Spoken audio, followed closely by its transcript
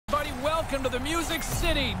Welcome to the Music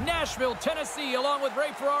City, Nashville, Tennessee. Along with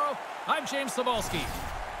Ray Ferraro, I'm James Cebulski.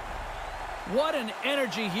 What an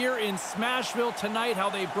energy here in Smashville tonight,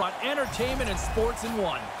 how they brought entertainment and sports in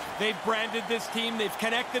one. They've branded this team. They've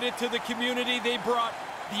connected it to the community. They brought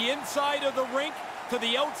the inside of the rink to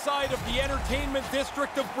the outside of the entertainment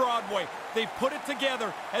district of Broadway. They've put it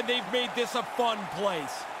together, and they've made this a fun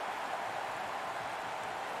place.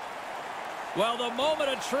 Well, the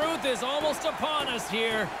moment of truth is almost upon us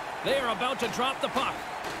here. They are about to drop the puck.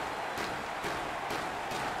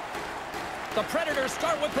 The Predators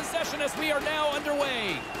start with possession as we are now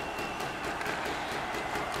underway.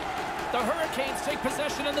 The Hurricanes take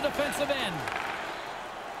possession in the defensive end.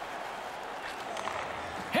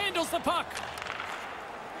 Handles the puck.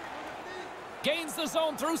 Gains the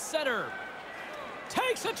zone through center.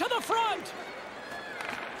 Takes it to the front.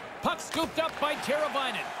 Puck scooped up by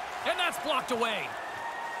Teravainen. And that's blocked away.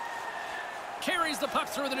 Carries the puck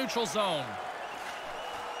through the neutral zone.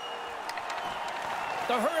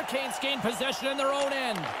 The Hurricanes gain possession in their own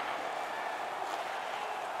end.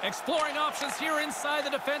 Exploring options here inside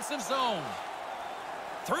the defensive zone.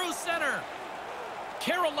 Through center.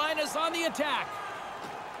 Carolina's on the attack.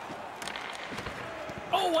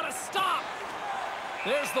 Oh, what a stop!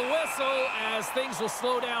 There's the whistle as things will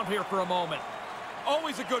slow down here for a moment.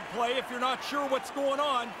 Always a good play. If you're not sure what's going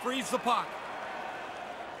on, freeze the puck.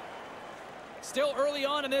 Still early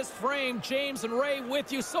on in this frame, James and Ray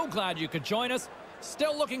with you. So glad you could join us.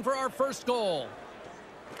 Still looking for our first goal.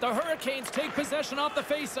 The Hurricanes take possession off the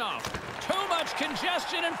faceoff. Too much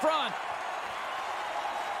congestion in front.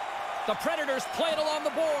 The Predators play it along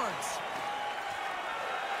the boards.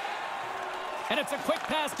 And it's a quick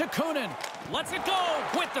pass to Kunin. Lets it go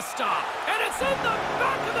with the stop. And it's in the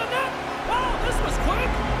back of the net. Wow, this was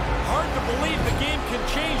quick. Hard to believe the game can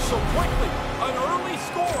change so quickly. An early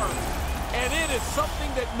score, and it is something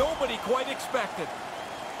that nobody quite expected.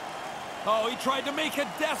 Oh, he tried to make a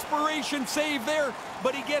desperation save there,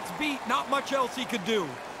 but he gets beat. Not much else he could do.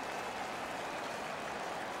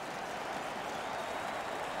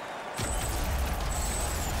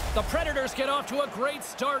 The Predators get off to a great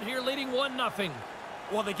start here, leading 1-0.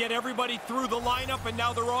 Well, they get everybody through the lineup, and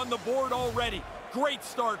now they're on the board already. Great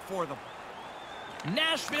start for them.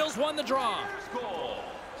 Nashville's won the draw. Goal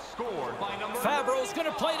scored by number Fabro's going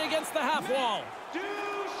to play it against the half wall.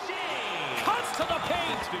 Cuts to the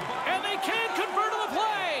paint, and they can't convert on the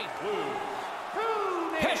play.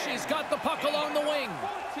 Pesci's got the puck along the wing.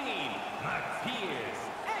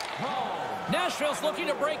 Nashville's looking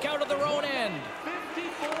to break out of their own end.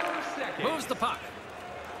 Moves the puck.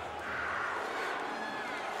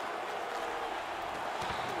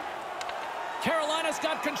 Carolina's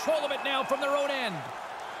got control of it now from their own end.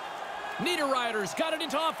 Niederreiter's got it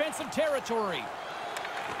into offensive territory.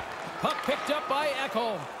 Puck picked up by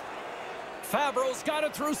Ekholm. Fabro's got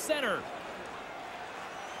it through center.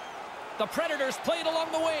 The Predators play it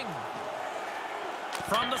along the wing.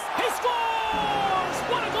 He scores!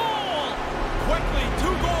 What a goal! Quickly, 2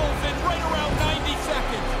 goals in right around 90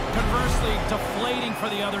 seconds. Conversely, deflating for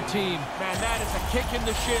the other team. Man, that is a kick in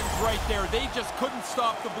the shins right there. They just couldn't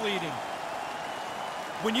stop the bleeding.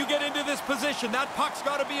 When you get into this position, that puck's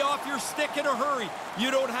got to be off your stick in a hurry.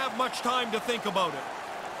 You don't have much time to think about it.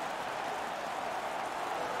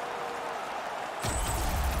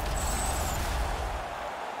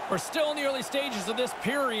 We're still in the early stages of this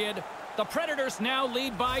period. The Predators now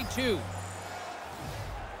lead by 2.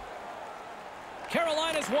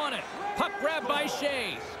 Carolina's won it. Puck grabbed by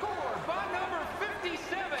Shea. Scored by number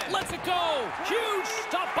 57. Lets it go. Huge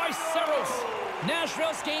stop by Saros.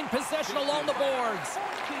 Nashville's gained possession along the boards.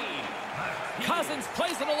 Cousins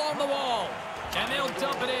plays it along the wall. And they'll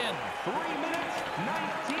dump it in. 3 minutes,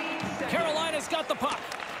 19 seconds. Carolina's got the puck.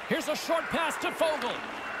 Here's a short pass to Foegele.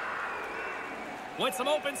 With some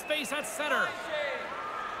open space at center.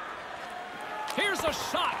 Here's a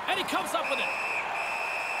shot, and he comes up with it.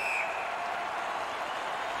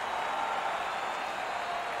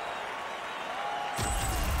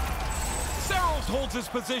 Saros holds his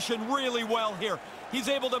position really well here. He's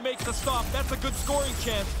able to make the stop. That's a good scoring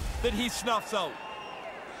chance that he snuffs out.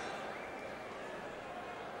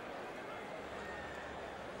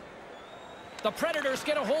 The Predators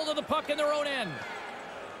get a hold of the puck in their own end.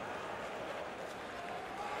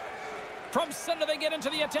 From center, they get into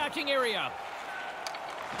the attacking area.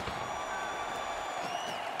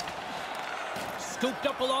 Scooped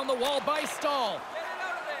up along the wall by Stahl.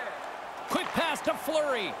 Quick pass to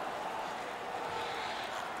Fleury.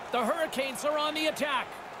 The Hurricanes are on the attack.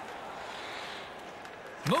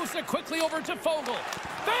 Moves it quickly over to Foegele.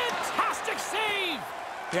 Fantastic save!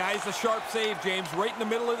 Yeah, he's a sharp save, James. Right in the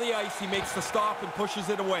middle of the ice, he makes the stop and pushes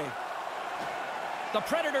it away. The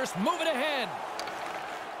Predators move it ahead.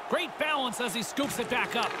 Great balance as he scoops it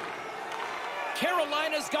back up.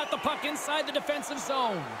 Carolina's got the puck inside the defensive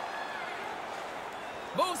zone.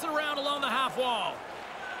 Moves it around along the half wall.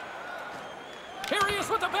 Here he is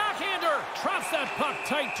with the backhander. Traps that puck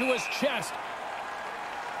tight to his chest.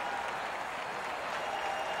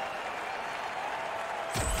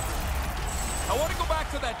 I want to go back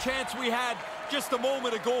to that chance we had just a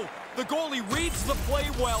moment ago. The goalie reads the play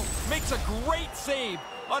well, makes a great save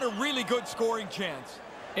on a really good scoring chance.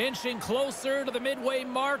 Inching closer to the midway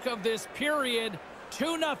mark of this period.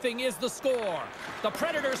 2-0 is the score. The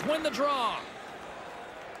Predators win the draw.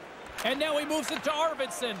 And now he moves it to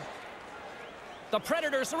Arvidsson. The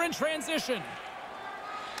Predators are in transition.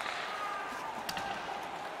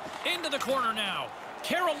 Into the corner now.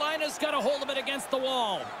 Carolina's got a hold of it against the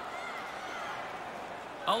wall.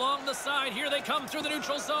 Along the side, here they come through the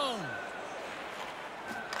neutral zone.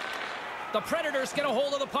 The Predators get a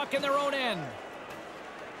hold of the puck in their own end.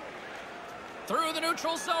 Through the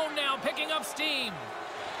neutral zone now, picking up steam.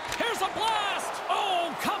 Here's a blast!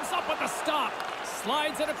 Oh, comes up with the stop.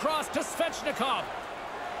 Slides it across to Svechnikov.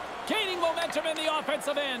 Gaining momentum in the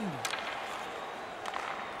offensive end.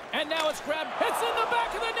 And now it's grabbed. It's in the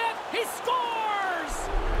back of the net. He scores!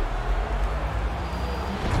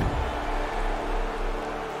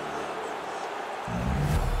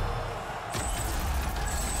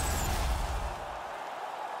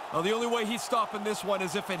 Well, the only way he's stopping this one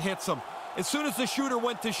is if it hits him. As soon as the shooter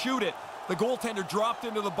went to shoot it, the goaltender dropped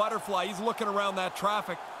into the butterfly. He's looking around that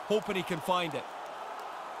traffic, hoping he can find it.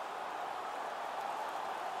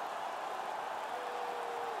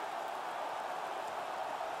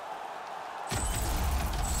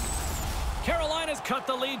 Carolina's cut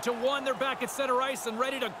the lead to 1. They're back at center ice and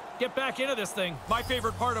ready to get back into this thing. My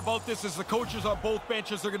favorite part about this is the coaches on both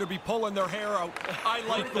benches are going to be pulling their hair out. I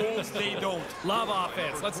like goals, they don't. Love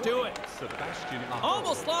offense. Let's do it.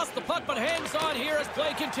 Almost lost the puck, but hangs on here as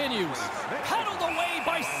play continues. Paddled away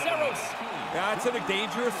by Saros. Yeah, it's in a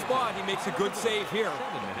dangerous spot. He makes a good save here.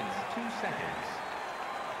 7 minutes, 2 seconds.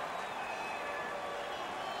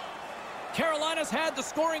 Carolina's had the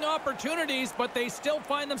scoring opportunities, but they still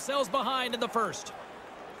find themselves behind in the first.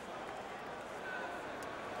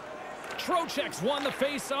 Trocheck's won the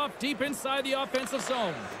face-off deep inside the offensive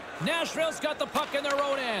zone. Nashville's got the puck in their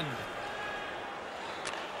own end.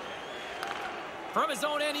 From his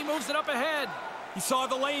own end, he moves it up ahead. He saw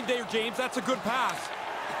the lane there, James. That's a good pass.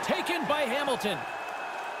 Taken by Hamilton.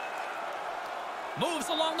 Moves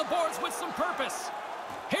along the boards with some purpose.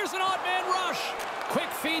 Here's an odd man rush. Quick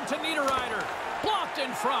feed to Niederreiter. Blocked in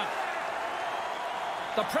front.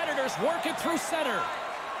 The Predators work it through center.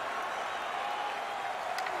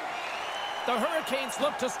 The Hurricanes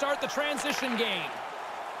look to start the transition game.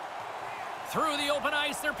 Through the open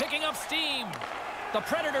ice, they're picking up steam. The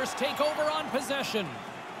Predators take over on possession.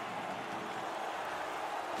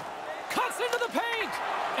 Cuts into the paint.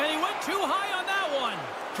 And he went too high on that one.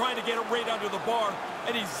 Trying to get it right under the bar,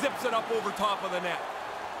 and he zips it up over top of the net.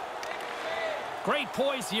 Great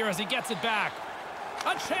poise here as he gets it back.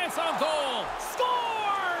 A chance on goal.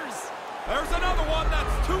 Scores! There's another one.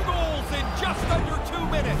 That's 2 goals in just under 2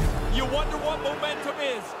 minutes. You wonder what momentum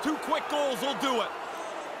is. 2 quick goals will do it.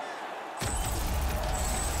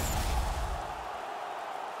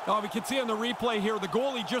 Now we can see on the replay here, the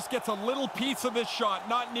goalie just gets a little piece of this shot.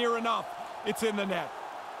 Not near enough. It's in the net.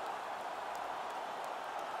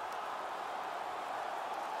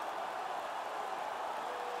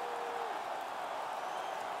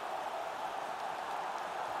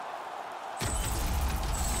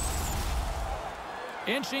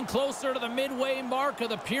 Inching closer to the midway mark of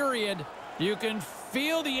the period. You can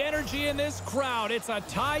feel the energy in this crowd. It's a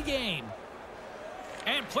tie game.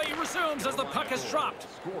 And play resumes as the puck is dropped.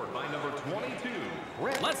 Scored by number 22.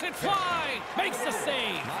 Lets it fly. Makes the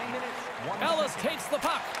save. 9 minutes, 1 Ellis second. takes the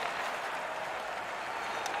puck.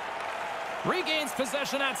 Regains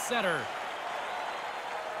possession at center.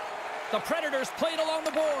 The Predators played along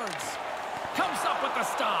the boards. Comes up with the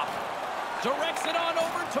stop. Directs it on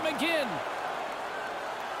over to McGinn.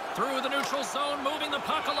 Through the neutral zone, moving the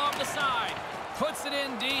puck along the side. Puts it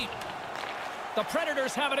in deep. The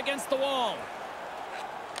Predators have it against the wall.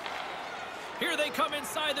 Here they come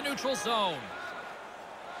inside the neutral zone.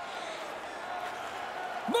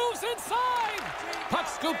 Moves inside. Puck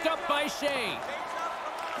scooped up by Shea.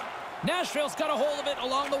 Nashville's got a hold of it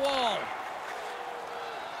along the wall.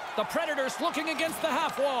 The Predators looking against the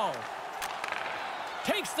half wall.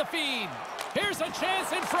 Takes the feed. Here's a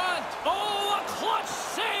chance in front. Oh, a clutch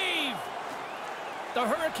save. The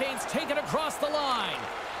Hurricanes take it across the line.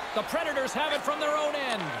 The Predators have it from their own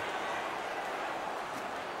end.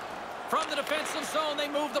 From the defensive zone, they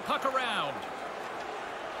move the puck around.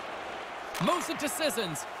 Moves it to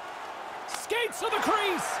Sissons. Skates to the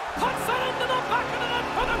crease. Puts it into the back of the net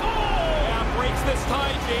for the goal. Yeah, breaks this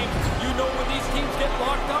tie, James. You know when these teams get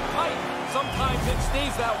locked up tight, sometimes it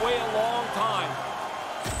stays that way a long time.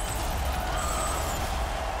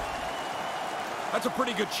 That's a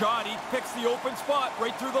pretty good shot. He picks the open spot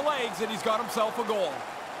right through the legs, and he's got himself a goal.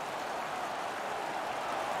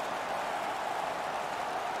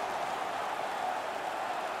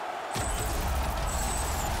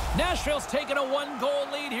 Nashville's taken a one-goal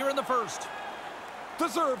lead here in the first.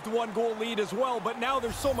 Deserved one-goal lead as well, but now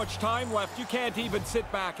there's so much time left, you can't even sit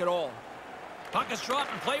back at all. Puck is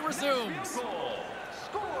dropped and play resumes. Nashville goal.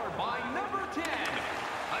 Scored by number 10.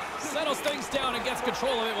 Settles things down and gets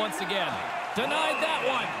control of it once again. Denied that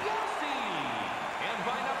one. And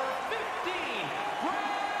by number 15,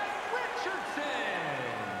 Brad Richardson.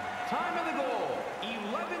 Time of the goal,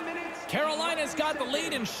 11 minutes. Carolina's got the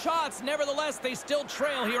lead in shots. Nevertheless, they still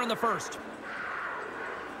trail here in the first.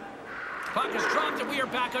 Puck is dropped and we are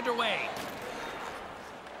back underway.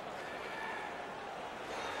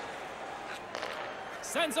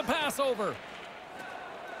 Sends a pass over.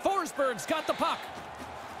 Forsberg's got the puck.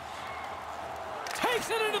 Takes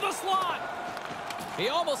it into the slot. He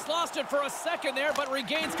almost lost it for a second there, but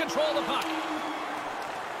regains control of the puck.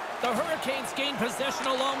 The Hurricanes gain possession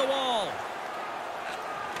along the wall.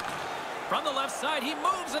 From the left side, he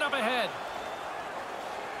moves it up ahead.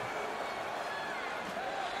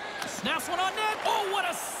 Snaps one on net. Oh, what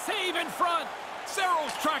a save in front.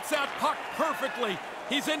 Saros tracks that puck perfectly.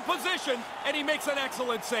 He's in position, and he makes an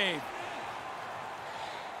excellent save.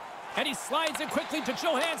 And he slides it quickly to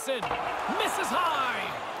Johansson. Misses high.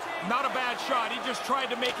 Not a bad shot. He just tried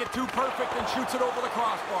to make it too perfect and shoots it over the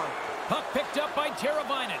crossbar. Puck picked up by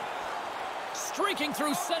Teravainen. Streaking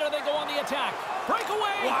through center, they go on the attack.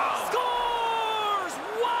 Breakaway. Wow. Scores!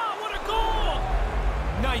 Wow, what a goal!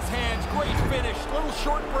 Nice hands, great finish. Little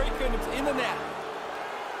short break, and it's in the net.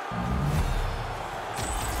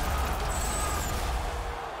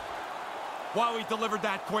 Wow, he delivered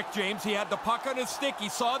that quick, James. He had the puck on his stick. He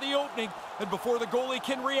saw the opening, and before the goalie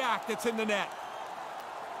can react, it's in the net.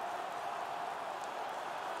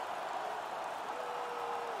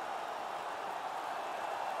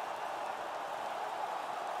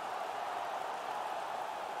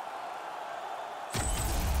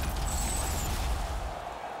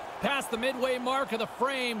 Past the midway mark of the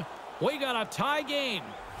frame, we got a tie game.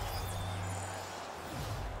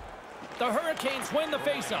 The Hurricanes win the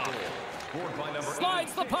faceoff.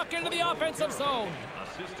 Slides the puck into the offensive zone.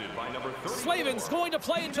 Slavin's going to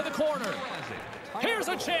play into the corner. Here's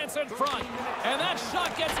a chance in front, and that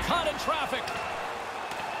shot gets caught in traffic.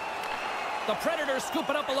 The Predators scoop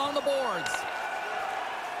it up along the boards.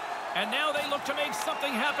 And now they look to make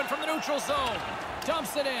something happen from the neutral zone.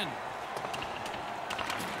 Dumps it in.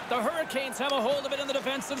 The Hurricanes have a hold of it in the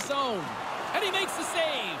defensive zone. And he makes the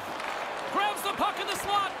save. Grabs the puck in the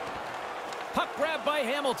slot. Puck grabbed by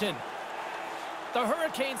Hamilton. The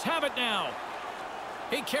Hurricanes have it now.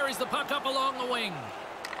 He carries the puck up along the wing.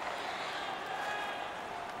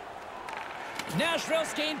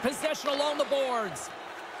 Nashville's gained possession along the boards.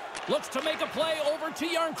 Looks to make a play over to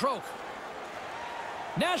Järnkrok.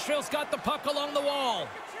 Nashville's got the puck along the wall.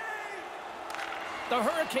 The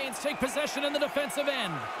Hurricanes take possession in the defensive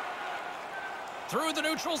end. Through the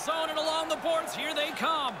neutral zone and along the boards, here they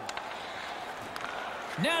come.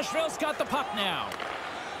 Nashville's got the puck now.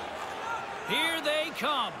 Here they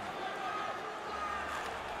come.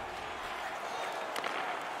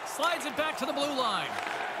 Slides it back to the blue line.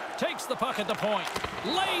 Takes the puck at the point.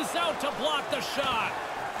 Lays out to block the shot.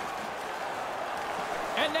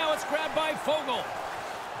 And now it's grabbed by Foegele.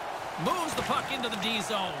 Moves the puck into the D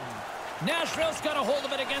zone. Nashville's got a hold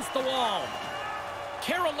of it against the wall.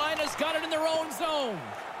 Carolina's got it in their own zone.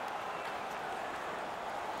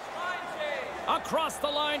 Across the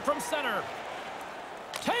line from center.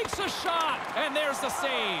 Takes a shot, and there's the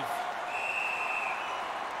save.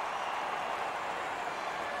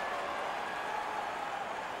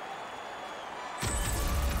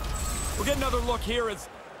 We'll get another look here as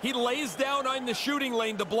he lays down on the shooting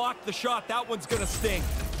lane to block the shot. That one's going to sting.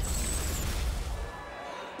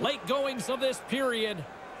 Late goings of this period,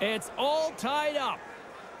 it's all tied up.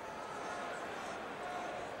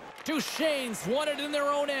 Duchesne's won it in their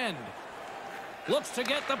own end. Looks to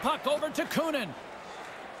get the puck over to Kunin.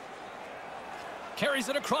 Carries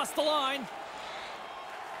it across the line.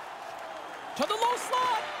 To the low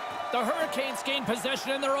slot. The Hurricanes gain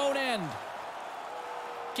possession in their own end.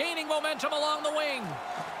 Gaining momentum along the wing.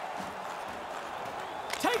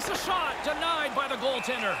 Takes a shot, denied by the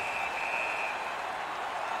goaltender.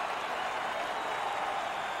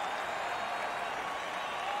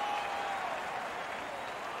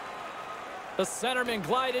 The centermen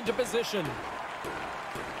glide into position.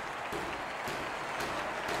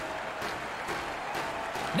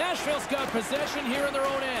 Nashville's got possession here in their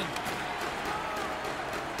own end.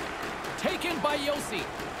 Taken by Yossi.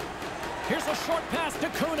 Here's a short pass to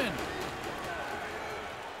Kunin.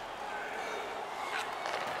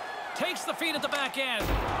 Takes the feed at the back end.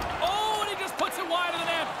 Oh, and he just puts it wide of the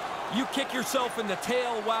net. You kick yourself in the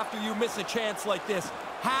tail after you miss a chance like this.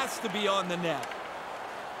 Has to be on the net.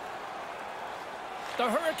 The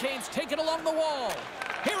Hurricanes take it along the wall.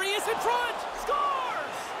 Here he is in front.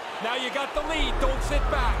 Scores! Now you got the lead. Don't sit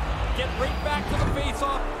back. Get right back to the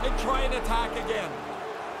faceoff and try and attack again.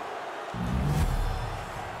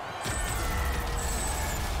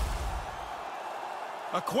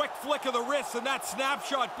 A quick flick of the wrist, and that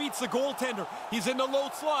snapshot beats the goaltender. He's in the low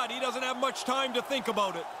slot. He doesn't have much time to think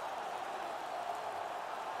about it.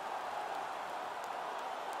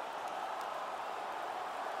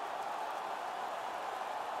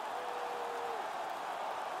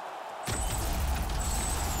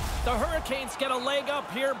 The Hurricanes get a leg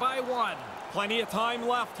up here by 1. Plenty of time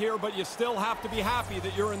left here, but you still have to be happy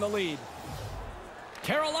that you're in the lead.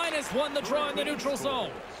 Carolina's won the draw in the neutral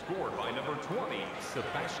zone. Scored by number 20,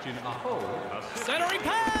 Sebastian Aho. Centering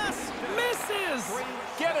pass! Misses!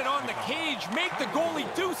 Get it on the cage. Make the goalie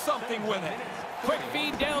do something with it. Quick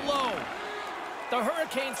feed down low. The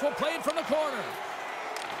Hurricanes will play it from the corner.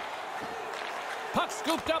 Puck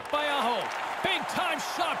scooped up by Aho. Big time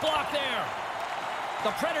shot block there.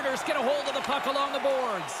 The Predators get a hold of the puck along the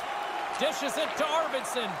boards. Dishes it to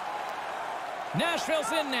Arvidsson.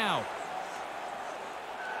 Nashville's in now.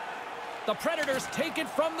 The Predators take it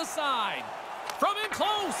from the side. From in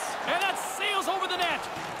close, and that sails over the net.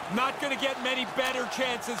 Not going to get many better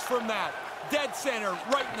chances from that. Dead center,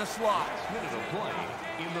 right in the slot.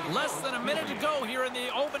 Less than a minute to go here in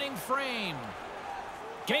the opening frame.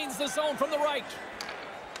 Gains the zone from the right.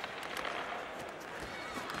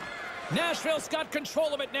 Nashville's got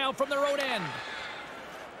control of it now from their own end.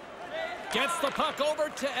 Gets the puck over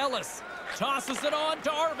to Ellis. Tosses it on to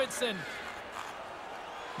Arvidsson.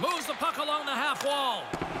 Moves the puck along the half wall.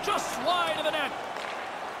 Just wide of the net.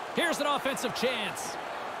 Here's an offensive chance.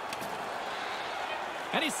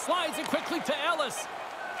 And he slides it quickly to Ellis.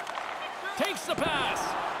 Takes the pass.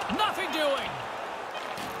 Nothing doing.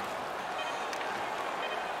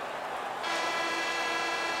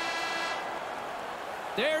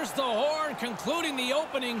 There's the horn concluding the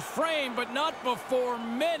opening frame, but not before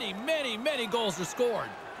many, many, many goals are scored.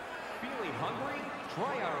 Feeling hungry?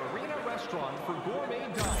 Try our arena restaurant for gourmet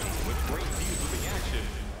dining with great views of the action,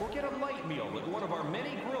 or get a light meal at one of our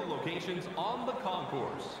many grill locations on the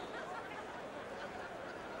concourse.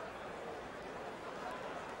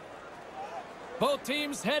 Both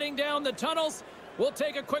teams heading down the tunnels. We'll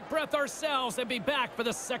take a quick breath ourselves and be back for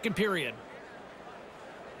the second period.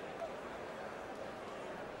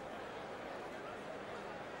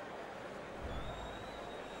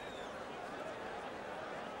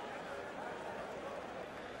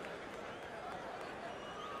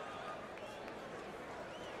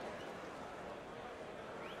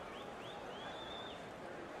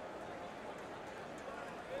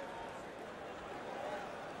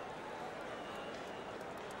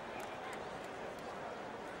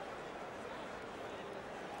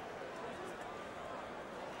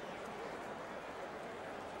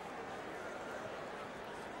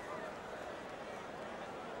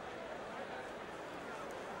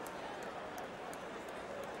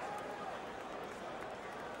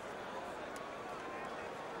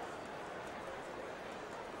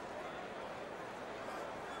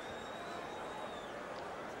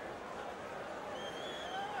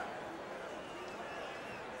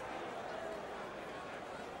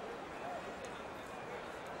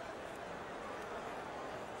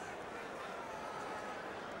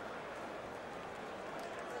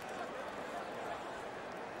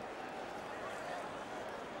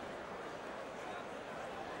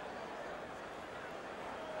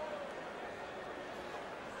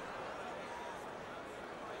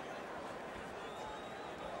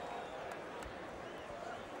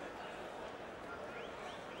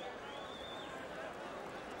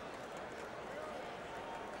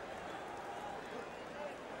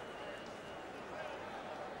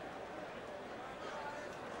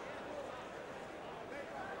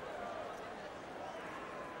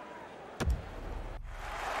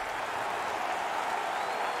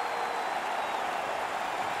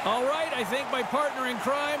 All right, I think my partner in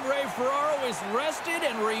crime, Ray Ferraro, is rested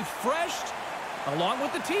and refreshed, along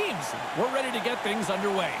with the teams. We're ready to get things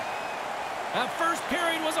underway. That first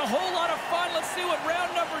period was a whole lot of fun. Let's see see what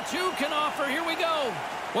round number 2 can offer. Here we go.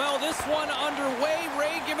 Well, this one underway.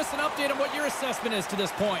 Ray, give us an update on what your assessment is to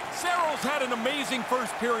this point. Cerro's had an amazing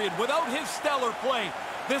first period. Without his stellar play,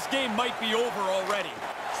 this game might be over already.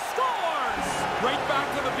 Scores! Right back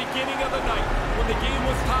to the beginning of the night, when the game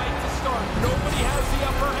was tied to start. Nobody has the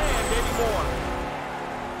upper hand anymore.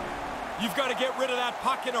 You've got to get rid of that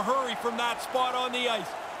puck in a hurry from that spot on the ice.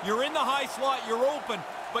 You're in the high slot, you're open,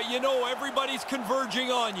 but you know everybody's converging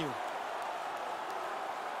on you.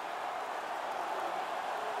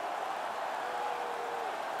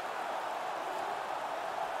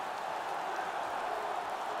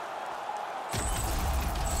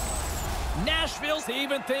 Nashville's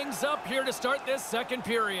even things up here to start this second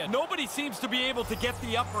period. Nobody seems to be able to get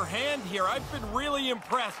the upper hand here. I've been really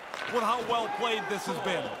impressed with how well played this has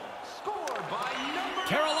been.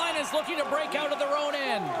 Carolina's looking to break out of their own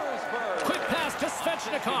end. Quick pass to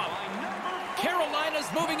Svechnikov. Carolina's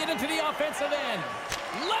moving it into the offensive end.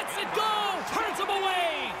 Lets it go! Turns him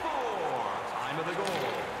away!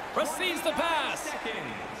 Receives the pass.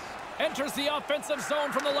 Enters the offensive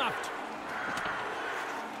zone from the left.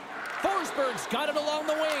 Forsberg's got it along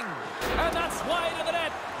the wing. And that's wide of the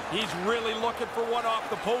net. He's really looking for one off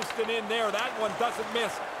the post and in there. That one doesn't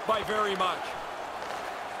miss by very much.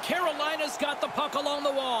 Carolina's got the puck along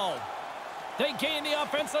the wall. They gain the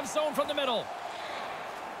offensive zone from the middle.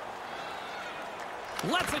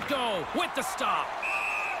 Lets it go with the stop.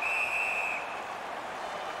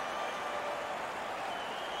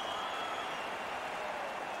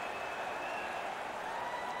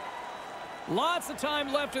 Lots of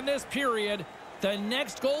time left in this period. The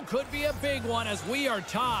next goal could be a big one as we are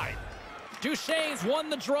tied. Duchesne's won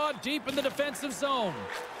the draw deep in the defensive zone.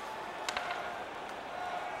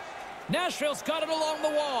 Nashville's got it along the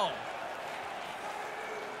wall.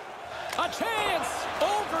 A chance!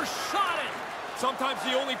 Overshot it! Sometimes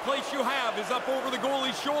the only place you have is up over the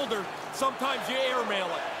goalie's shoulder. Sometimes you airmail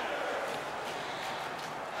it.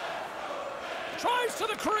 Drives to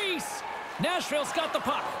the crease. Nashville's got the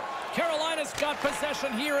puck. Carolina's got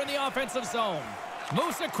possession here in the offensive zone.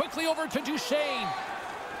 Moves it quickly over to Duchesne.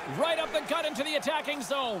 Right up the gut into the attacking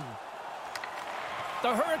zone.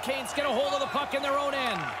 The Hurricanes get a hold of the puck in their own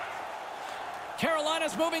end.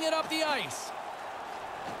 Carolina's moving it up the ice.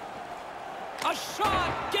 A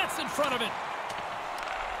shot gets in front of it.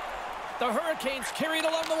 The Hurricanes carry it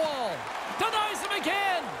along the wall. Denies him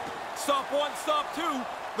again. Stop one, stop two.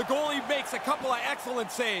 The goalie makes a couple of excellent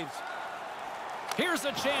saves. Here's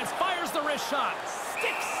a chance. Fires the wrist shot.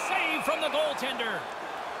 Stick save from the goaltender.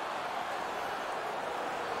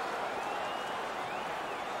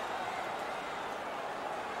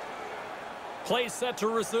 Play set to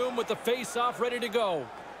resume with the face-off ready to go.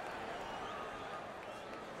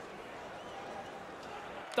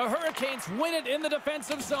 The Hurricanes win it in the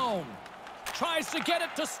defensive zone. Tries to get it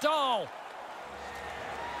to Stahl.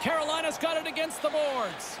 Carolina's got it against the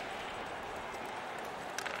boards.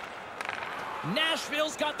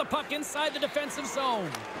 Nashville's got the puck inside the defensive zone.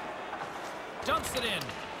 Dumps it in.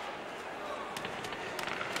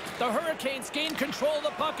 The Hurricanes gain control of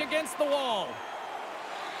the puck against the wall.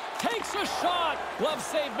 Takes a shot. Glove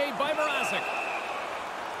save made by Mrazek.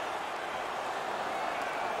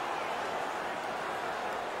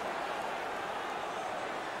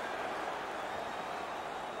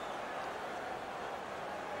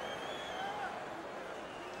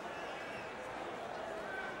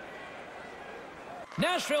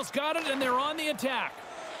 Nashville's got it, and they're on the attack.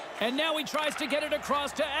 And now he tries to get it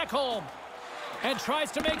across to Ekholm. And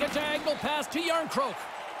tries to make a diagonal pass to Järnkrok.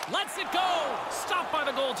 Lets it go. Stopped by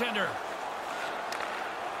the goaltender.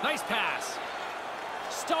 Nice pass.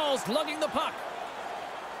 Stahl's lugging the puck.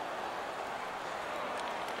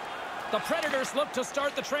 The Predators look to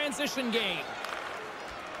start the transition game.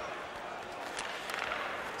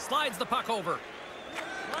 Slides the puck over.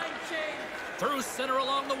 Through center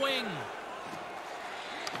along the wing.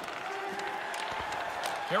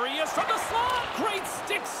 Here he is from the slot. Great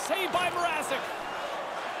stick save by Mrazek.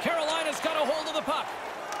 Carolina's got a hold of the puck.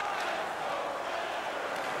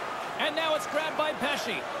 And now it's grabbed by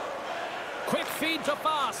Pesce. Quick feed to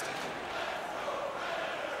Fost.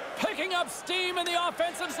 Picking up steam in the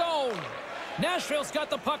offensive zone. Nashville's got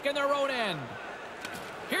the puck in their own end.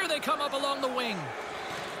 Here they come up along the wing.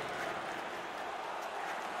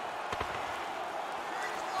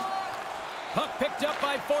 Puck picked up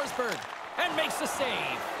by Forsberg. And makes the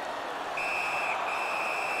save.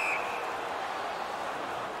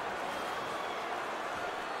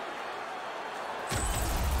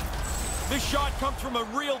 This shot comes from a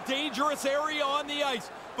real dangerous area on the ice,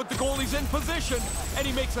 but the goalie's in position, and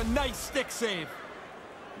he makes a nice stick save.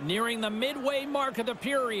 Nearing the midway mark of the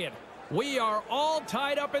period. We are all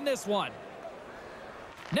tied up in this one.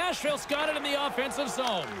 Nashville's got it in the offensive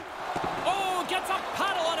zone. Oh, gets a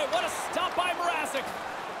paddle on it. What a stop by Mrazek.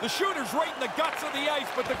 The shooter's right in the guts of the ice,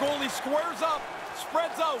 but the goalie squares up,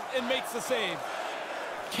 spreads out, and makes the save.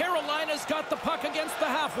 Carolina's got the puck against the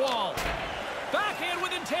half wall. Backhand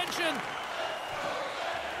with intention.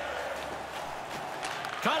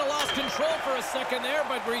 Kind of lost control for a second there,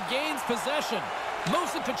 but regains possession.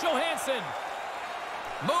 Moves it to Johansson.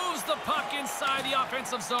 Moves the puck inside the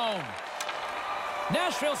offensive zone.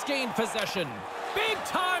 Nashville's gained possession. Big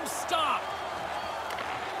time stop.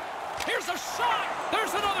 Here's a shot.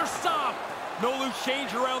 There's another stop. No loose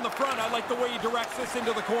change around the front. I like the way he directs this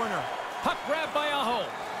into the corner. Puck grabbed by Aho.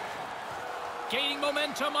 Gaining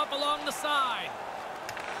momentum up along the side.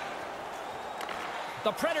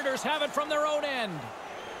 The Predators have it from their own end.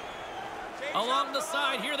 Along the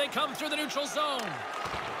side, here they come through the neutral zone.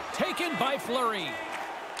 Taken by Fleury.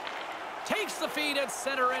 Takes the feed at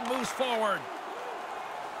center and moves forward.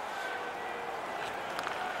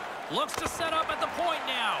 Looks to set up at the point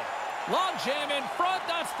now. Long jam in front,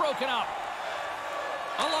 that's broken up.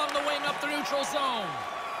 Along the wing up the neutral zone.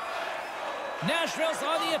 Nashville's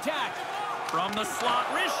on the attack. From the slot,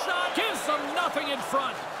 wrist shot, gives them nothing in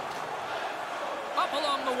front. Up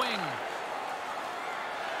along the wing.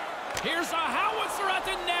 Here's a howitzer at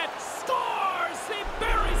the net. Scores! He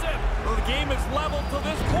buries it. Well, the game is level to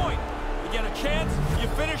this point. You get a chance, you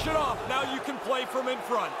finish it off. Now you can play from in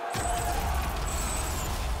front.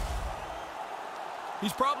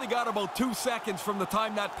 He's probably got about 2 seconds from the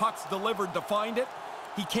time that puck's delivered to find it.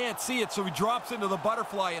 He can't see it, so he drops into the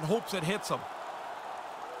butterfly and hopes it hits him.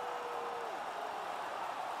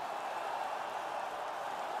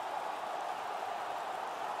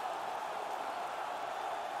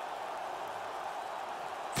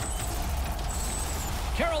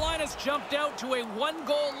 Carolina's jumped out to a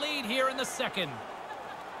 1-goal lead here in the second.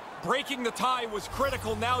 Breaking the tie was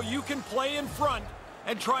critical. Now you can play in front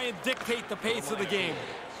and try and dictate the pace of the game.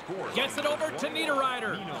 Gets it over to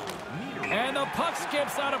Niederreiter. And the puck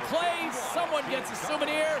skips out of play. Someone gets a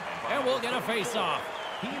souvenir, and we'll get a face-off.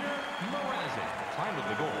 Time of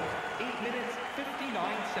the goal, 8 minutes,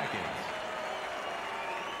 59 seconds.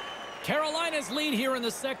 Carolina's lead here in the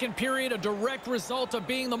second period, a direct result of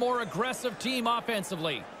being the more aggressive team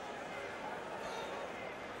offensively.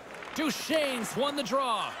 Duchesne's won the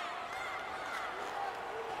draw.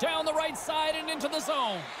 Down the right side and into the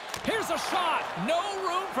zone. Here's a shot. No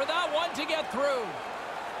room for that one to get through.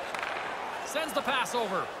 Sends the pass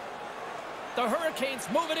over. The Hurricanes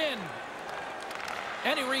move it in.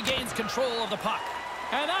 And he regains control of the puck.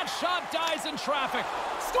 And that shot dies in traffic.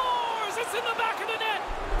 Scores! It's in the back of the net.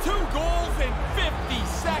 2 goals in 50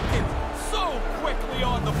 seconds. So quickly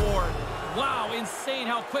on the board. Wow, insane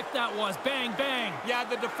how quick that was. Bang, bang. Yeah,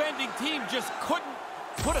 the defending team just couldn't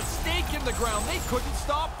put a stake in the ground. They couldn't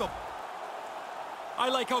stop them. I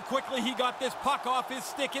like how quickly he got this puck off his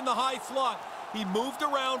stick in the high slot. He moved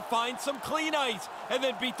around, find some clean ice, and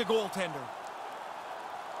then beat the goaltender.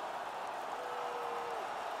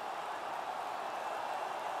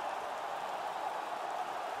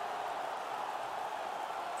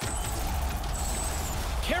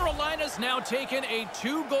 Carolina's now taken a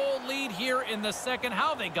 2-goal lead here in the second. How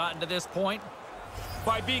have they gotten to this point?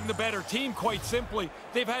 By being the better team, quite simply.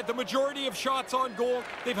 They've had the majority of shots on goal,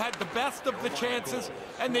 they've had the best of the chances,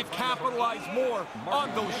 and they've capitalized more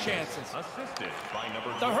on those chances.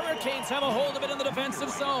 The Hurricanes have a hold of it in the defensive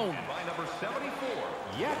zone. By number 74,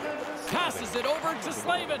 passes it over to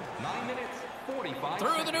Slavin. 9 minutes, 45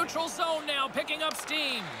 Through the neutral zone now, picking up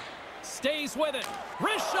steam. Stays with it.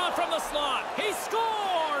 Wrist shot from the slot. He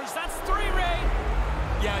scores! That's 3, Ray.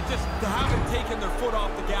 Yeah, just haven't taken their foot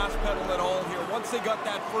off the gas pedal at all here. Once they got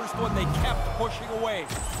that first one, they kept pushing away.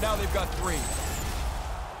 Now they've got 3.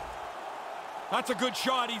 That's a good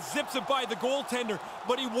shot. He zips it by the goaltender,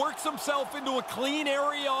 but he works himself into a clean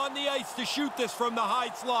area on the ice to shoot this from the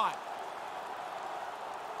high slot.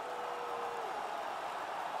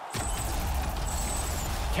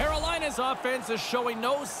 Carolina's offense is showing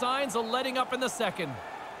no signs of letting up in the second.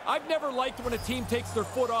 I've never liked when a team takes their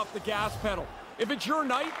foot off the gas pedal. If it's your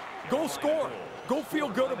night, go score. Go feel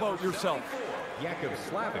good about yourself. Here's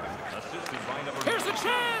a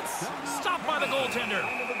chance! Stopped by the goaltender.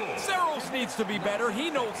 Saros needs to be better. He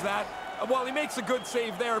knows that. While he makes a good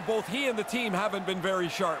save there, both he and the team haven't been very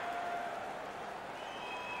sharp.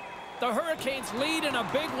 The Hurricanes lead in a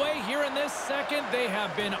big way here in this second. They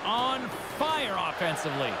have been on fire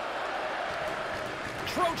offensively.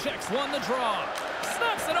 Trocheck's won the draw.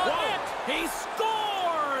 Snaps it on net. He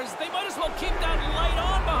scores! They might have Carolina's will keep that light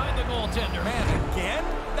on behind the goaltender. Man, again?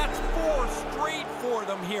 That's 4 straight for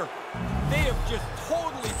them here. They have just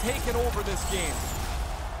totally taken over this game.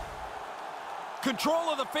 Control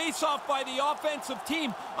of the faceoff by the offensive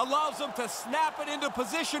team allows them to snap it into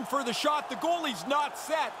position for the shot. The goalie's not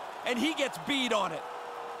set, and he gets beat on it.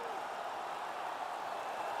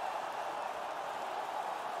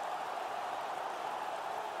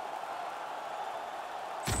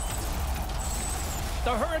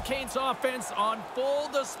 The Hurricanes offense on full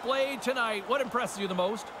display tonight. What impresses you the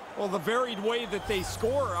most? Well, the varied way that they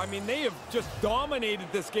score. I mean, they have just dominated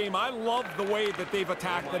this game. I love the way that they've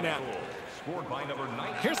attacked the net. Scored by number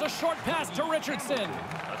 9. Here's a short pass to Richardson.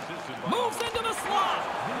 Moves into the slot.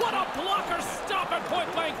 What a blocker stop at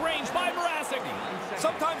point-blank range by Mrazek.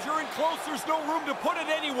 Sometimes you're in close, there's no room to put it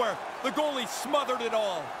anywhere. The goalie smothered it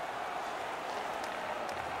all.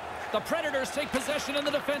 The Predators take possession in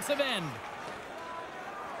the defensive end.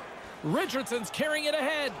 Richardson's carrying it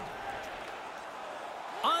ahead.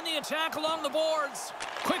 On the attack along the boards.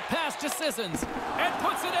 Quick pass to Sissons. And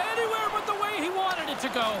puts it anywhere but the way he wanted it to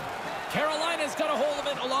go. Carolina's got a hold of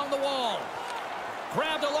it along the wall.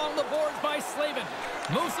 Grabbed along the boards by Slavin.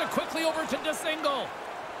 Moves it quickly over to DeSingle.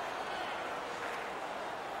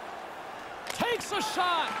 Takes a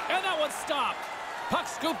shot. And that one's stopped. Puck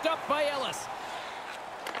scooped up by Ellis.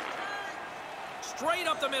 Straight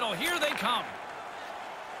up the middle. Here they come.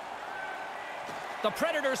 The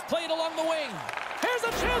Predators played along the wing. Here's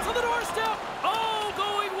a chance on the doorstep. Oh,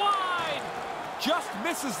 going wide. Just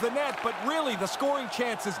misses the net, but really the scoring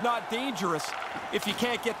chance is not dangerous if you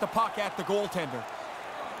can't get the puck at the goaltender.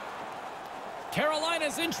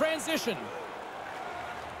 Carolina's in transition.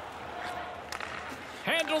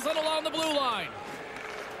 Handles it along the blue line.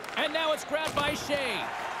 And now it's grabbed by Shea.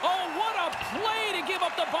 Oh, what a play to give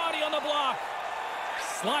up the body on the block.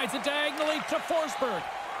 Slides it diagonally to Forsberg.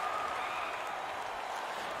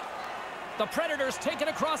 The Predators take it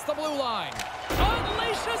across the blue line.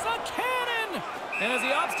 Unleashes a cannon! And as he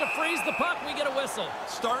opts to freeze the puck, we get a whistle.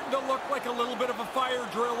 Starting to look like a little bit of a fire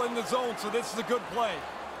drill in the zone, so this is a good play.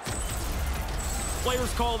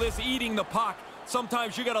 Players call this eating the puck.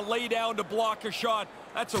 Sometimes you got to lay down to block a shot.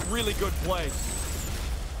 That's a really good play.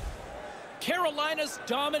 Carolina's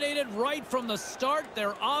dominated right from the start.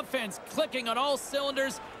 Their offense clicking on all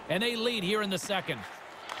cylinders, and they lead here in the second.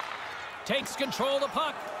 Takes control of the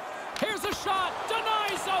puck. Here's a shot.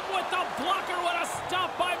 Denies him with the blocker. What a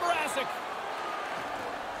stop by Mrazek.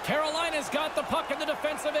 Carolina's got the puck in the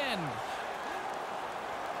defensive end.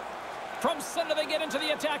 From center, they get into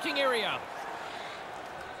the attacking area.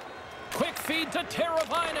 Quick feed to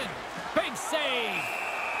Teravainen. Big save.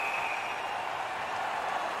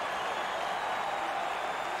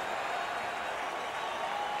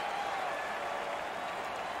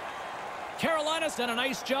 Carolina's done a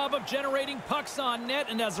nice job of generating pucks on net,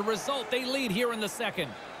 and as a result, they lead here in the second.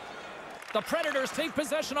 The Predators take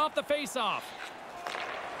possession off the faceoff.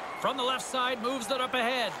 From the left side, moves it up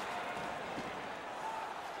ahead.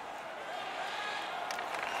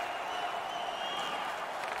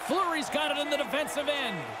 Fleury's got it in the defensive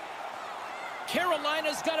end.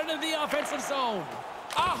 Carolina's got it in the offensive zone.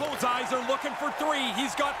 Aho's eyes are looking for 3.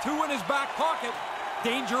 He's got 2 in his back pocket.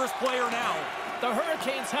 Dangerous player now. The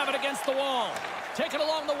Hurricanes have it against the wall. Taken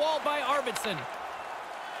along the wall by Arvidsson.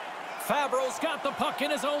 Fabro's got the puck in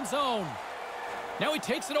his own zone. Now he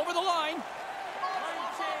takes it over the line.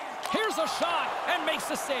 Here's a shot and makes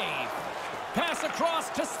a save. Pass across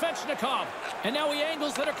to Svechnikov. And now he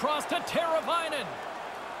angles it across to Teravainen.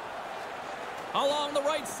 Along the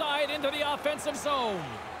right side into the offensive zone.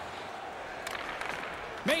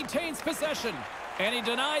 Maintains possession. And he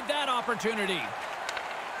denied that opportunity.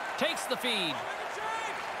 Takes the feed.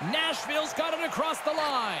 Nashville's got it across the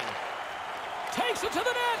line. Takes it to the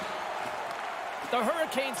net. The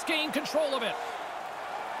Hurricanes gain control of it.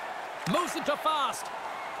 Moves it to Fost.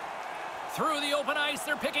 Through the open ice,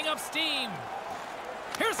 they're picking up steam.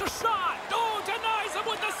 Here's a shot. Oh, denies him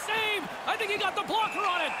with the save. I think he got the blocker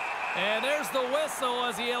on it. And there's the whistle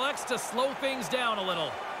as he elects to slow things down a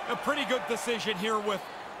little. A pretty good decision here with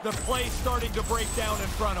the play starting to break down in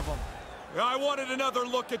front of him. I wanted another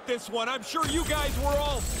look at this one. I'm sure you guys were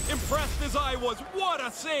all impressed as I was. What a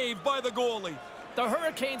save by the goalie. The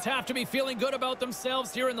Hurricanes have to be feeling good about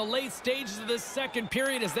themselves here in the late stages of this second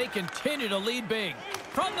period as they continue to lead big.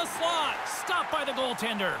 From the slot, stopped by the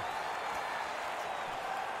goaltender.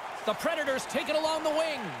 The Predators take it along the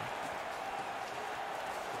wing.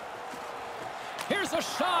 Here's a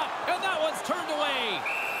shot, and that one's turned away.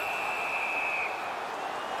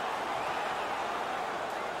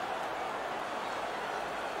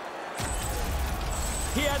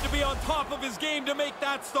 He He had to be on top of his game to make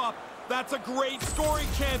that stop. That's a great scoring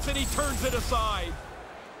chance, and he turns it aside.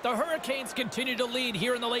 The Hurricanes continue to lead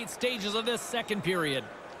here in the late stages of this second period.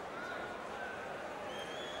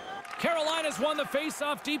 Carolina's won the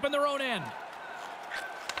faceoff deep in their own end.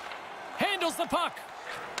 Handles the puck.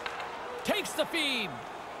 Takes the feed.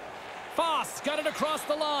 Foss got it across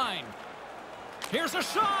the line. Here's a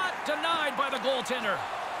shot. Denied by the goaltender.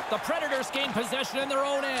 The Predators gain possession in their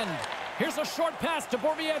own end. Here's a short pass to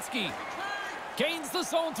Borowiecki. Gains the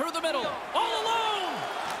zone through the middle. All alone.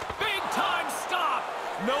 Big time stop.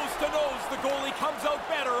 Nose to nose, the goalie comes out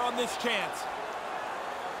better on this chance.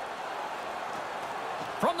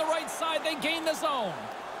 From the right side, they gain the zone.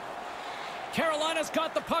 Carolina's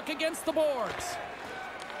got the puck against the boards.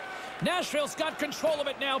 Nashville's got control of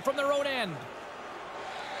it now from their own end.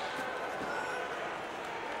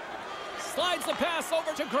 Slides the pass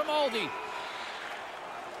over to Grimaldi.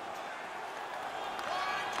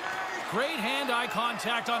 Great hand-eye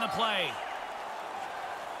contact on the play.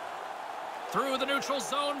 Through the neutral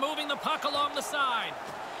zone, moving the puck along the side.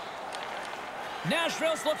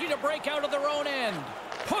 Nashville's looking to break out of their own end.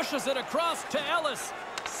 Pushes it across to Ellis.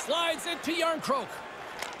 Slides it to Yarncroke.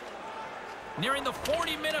 Nearing the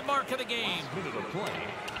 40-minute mark of the game.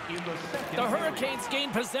 The Hurricanes gain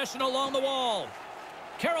possession along the wall.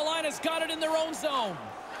 Carolina's got it in their own zone.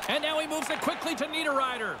 And now he moves it quickly to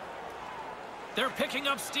Niederreiter. They're picking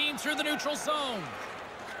up steam through the neutral zone.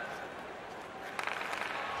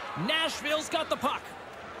 Nashville's got the puck.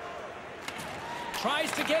 Tries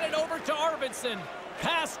to get it over to Arvidsson.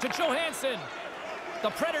 Pass to Johansson.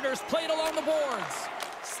 The Predators play it along the boards.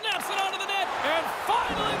 Snaps it onto the net. And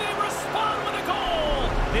finally they respond with a goal.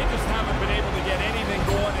 They just haven't been able to get anything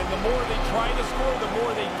going. And the more they try to score, the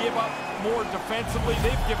more they give up more defensively.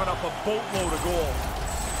 They've given up a boatload of goals.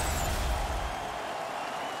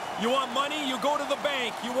 You want money, you go to the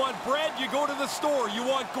bank. You want bread, you go to the store. You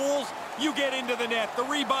want goals, you get into the net. The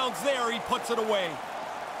rebound's there, he puts it away.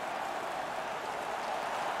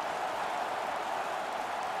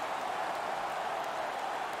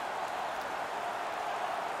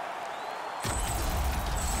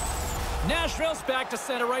 Nashville's back to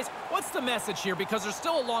center ice. What's the message here? Because there's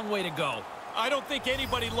still a long way to go. I don't think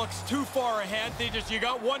anybody looks too far ahead. You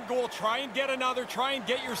got one goal, try and get another, try and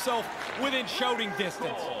get yourself within shouting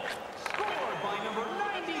distance. Scored by number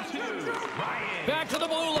 92, Ryan. Back to the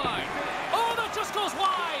blue line. Oh, that just goes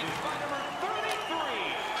wide. By number 33,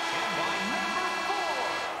 and by number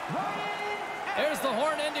 4, Ryan. There's the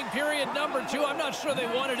horn-ending period number 2. I'm not sure they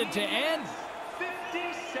wanted it to end. 50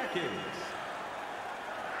 seconds.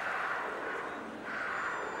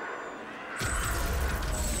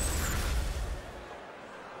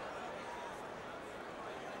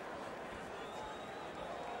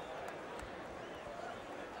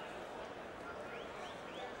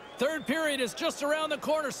 Third period is just around the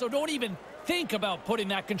corner, so don't even think about putting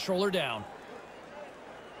that controller down.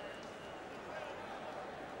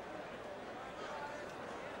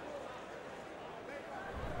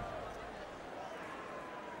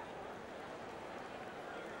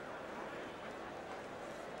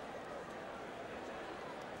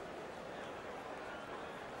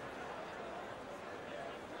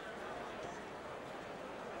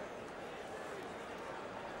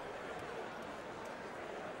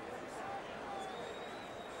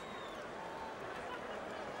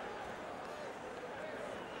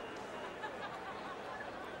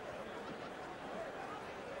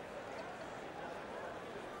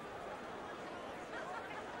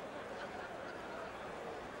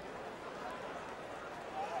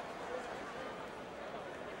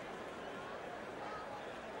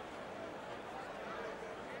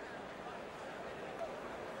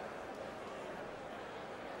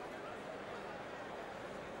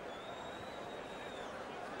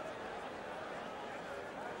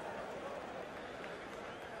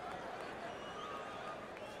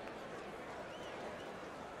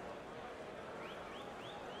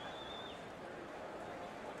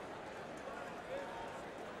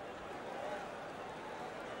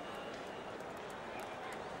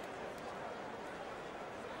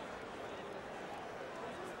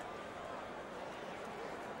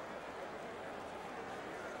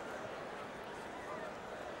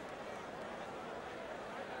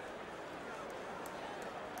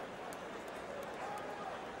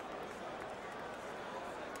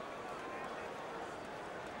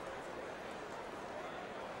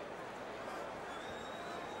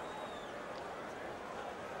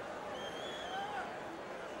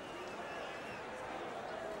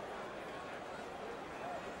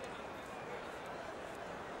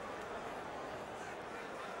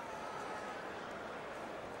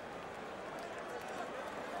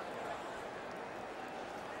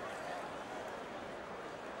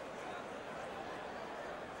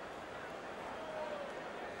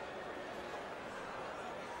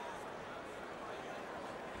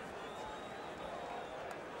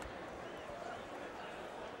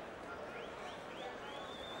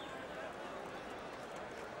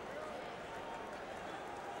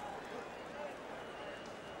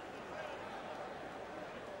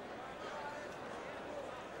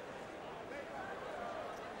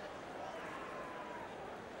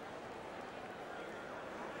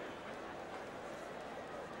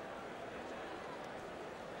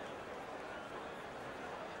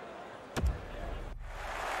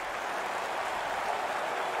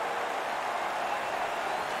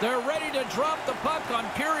 They're ready to drop the puck on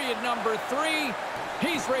period number 3.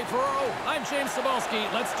 He's Ray Ferraro. I'm James Cebulski.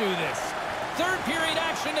 Let's do this. Third period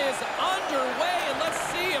action is underway, and let's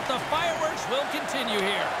see if the fireworks will continue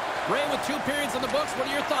here. Ray, with 2 periods in the books, what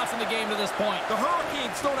are your thoughts on the game to this point? The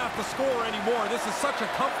Hurricanes don't have to score anymore. This is such a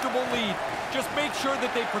comfortable lead. Just make sure that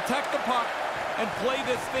they protect the puck and play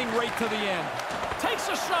this thing right to the end. Takes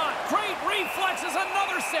a shot. Great reflexes.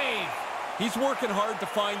 Another save. He's working hard to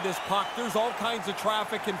find this puck. There's all kinds of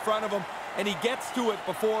traffic in front of him, and he gets to it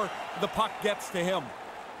before the puck gets to him.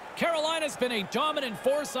 Carolina's been a dominant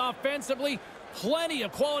force offensively. Plenty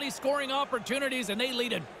of quality scoring opportunities, and they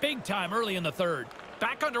lead it big time early in the third.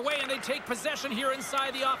 Back underway, and they take possession here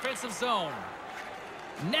inside the offensive zone.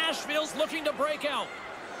 Nashville's looking to break out.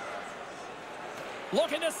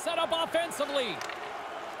 Looking to set up offensively.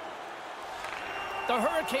 The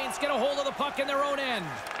Hurricanes get a hold of the puck in their own end.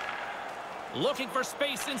 Looking for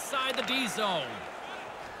space inside the D zone.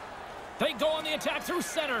 They go on the attack through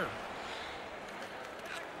center.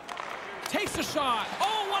 Takes a shot.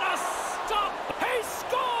 Oh, what a stop. He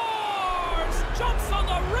scores! Jumps on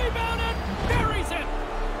the rebound and buries it.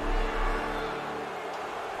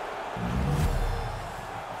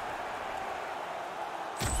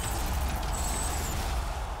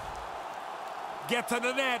 Get to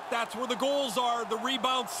the net. That's where the goals are. The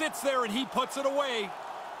rebound sits there, and he puts it away.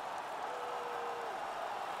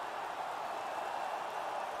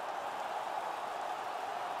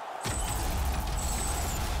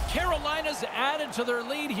 Carolina's added to their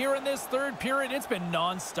lead here in this third period. It's been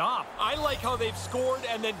non-stop. I like how they've scored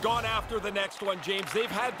and then gone after the next one, James.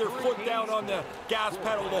 They've had their foot down on the gas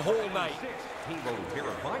pedal the whole night.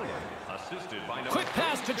 Quick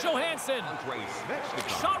pass to Johansson.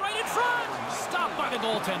 Shot right in front. Stopped by the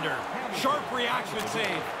goaltender. Sharp reaction save.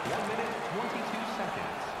 1 minute, 22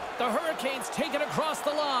 seconds. The Hurricanes take it across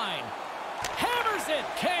the line. Hammers it.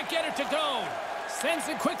 Can't get it to go. Sends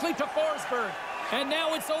it quickly to Forsberg. And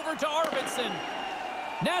now it's over to Arvidsson.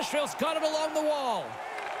 Nashville's got it along the wall.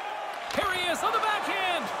 Here he is on the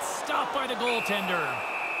backhand. Stopped by the goaltender.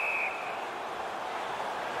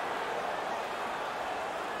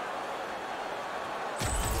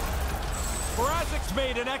 Mrazek's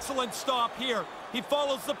made an excellent stop here. He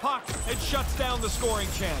follows the puck and shuts down the scoring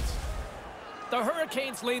chance. The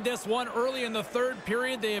Hurricanes lead this one early in the third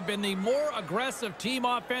period. They have been the more aggressive team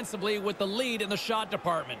offensively with the lead in the shot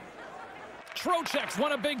department. Trocheck's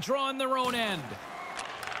won a big draw in their own end.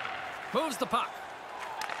 Moves the puck.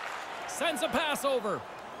 Sends a pass over.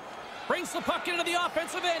 Brings the puck into the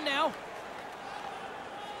offensive end now.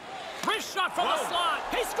 Wrist shot from the slot.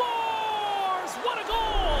 He scores! What a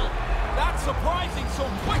goal! That's surprising. So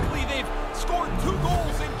quickly they've scored 2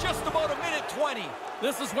 goals in just about 1:20.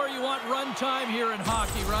 This is where you want run time here in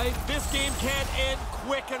hockey, right? This game can't end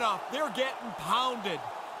quick enough. They're getting pounded.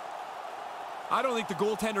 I don't think the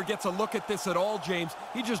goaltender gets a look at this at all, James.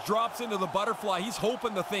 He just drops into the butterfly. He's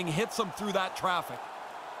hoping the thing hits him through that traffic.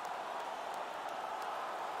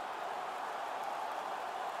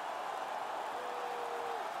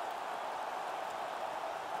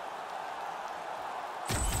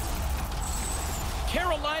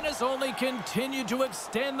 Carolina's only continued to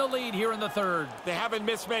extend the lead here in the third. They haven't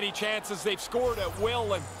missed many chances. They've scored at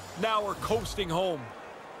will and now are coasting home.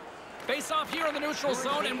 Face off here in the neutral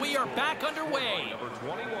zone, and we are back underway. Number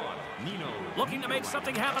 21, Nino. Looking to make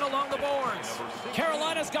something happen along the boards.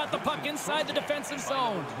 Carolina's got the puck inside the defensive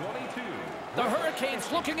zone. 22. The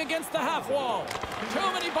Hurricanes looking against the half wall.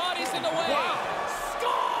 Too many bodies in the way. Wow.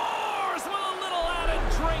 Scores with a little added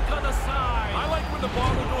drink on the side. I like when the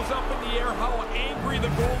bottle goes up in the air, how angry the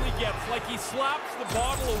goalie gets, like he slaps the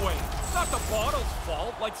bottle away. It's not the bottle's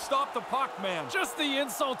fault. Like, stop the puck, man. Just the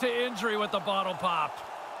insult to injury with the bottle popped.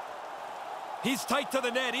 He's tight to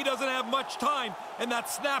the net. He doesn't have much time, and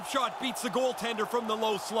that snapshot beats the goaltender from the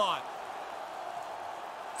low slot.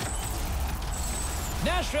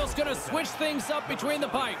 Nashville's going to switch things up between the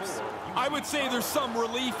pipes. I would say there's some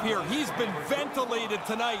relief here. He's been ventilated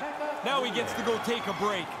tonight. Now he gets to go take a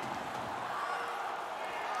break.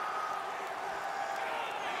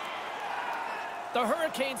 The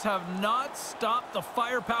Hurricanes have not stopped the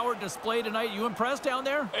firepower display tonight. You impressed down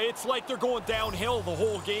there? It's like they're going downhill the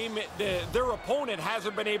whole game. Their opponent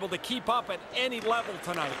hasn't been able to keep up at any level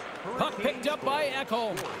tonight. Puck picked up by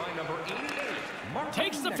Ekholm.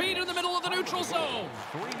 Takes the feed in the middle of the neutral zone.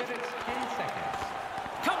 3 minutes, 10 seconds.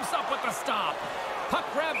 Comes up with the stop. Puck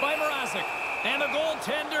grabbed by Mrazek. And the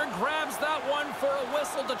goaltender grabs that one for a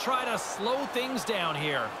whistle to try to slow things down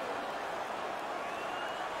here.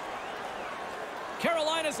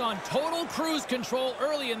 Carolina's on total cruise control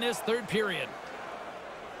early in this third period.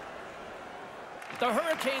 The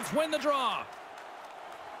Hurricanes win the draw.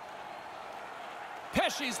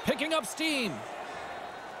 Pesci's picking up steam.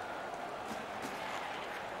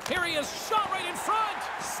 Here he is, shot right in front.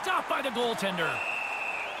 Stopped by the goaltender.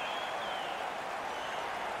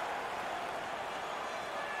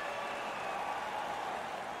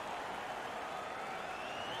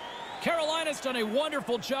 Carolina's done a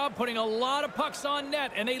wonderful job putting a lot of pucks on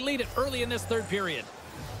net, and they lead it early in this third period.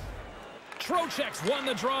 Trocheck's won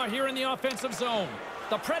the draw here in the offensive zone.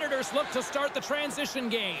 The Predators look to start the transition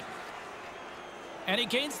game. And he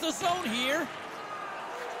gains the zone here.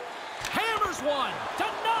 Hammers one.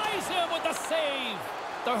 Denies him with the save.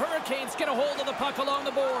 The Hurricanes get a hold of the puck along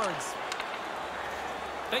the boards.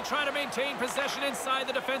 They try to maintain possession inside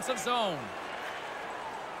the defensive zone.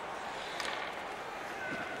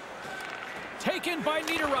 Taken by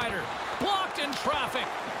Niederreiter. Blocked in traffic.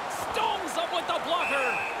 Stones up with the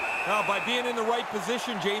blocker. Now, by being in the right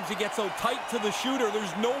position, James, he gets so tight to the shooter,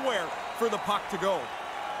 there's nowhere for the puck to go.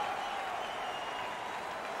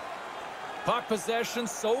 Puck possession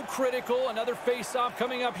so critical. Another face-off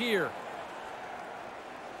coming up here.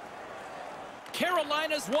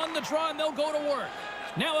 Carolina's won the draw, and they'll go to work.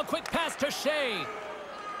 Now a quick pass to Shea.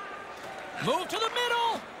 Move to the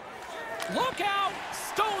middle. Look out.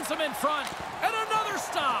 Stones him in front. And another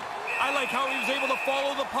stop. I like how he was able to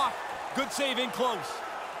follow the puck. Good save in close.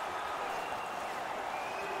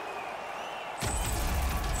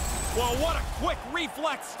 Well, what a quick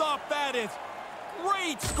reflex stop that is.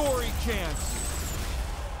 Great scoring chance.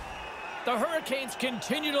 The Hurricanes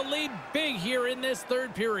continue to lead big here in this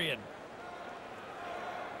third period.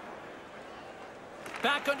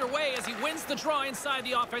 Back underway as he wins the draw inside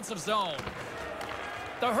the offensive zone.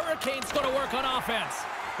 The Hurricanes going to work on offense.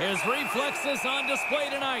 His reflexes on display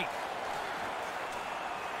tonight.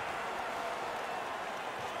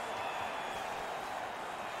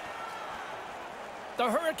 The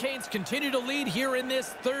Hurricanes continue to lead here in this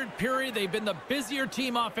third period. They've been the busier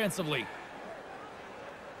team offensively.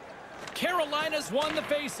 Carolina's won the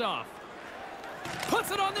faceoff. Puts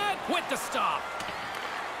it on net with the stop.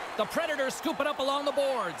 The Predators scoop it up along the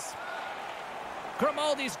boards.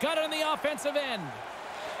 Grimaldi's got it on the offensive end.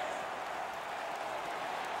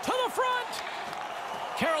 To the front.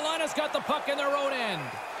 Carolina's got the puck in their own end.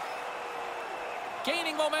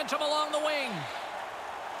 Gaining momentum along the wing.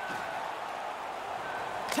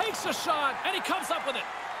 Takes a shot, and he comes up with it.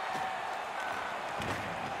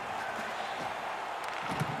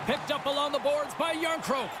 Picked up along the boards by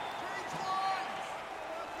Järnkrok.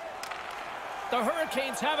 The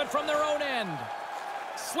Hurricanes have it from their own end.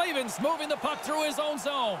 Slavin's moving the puck through his own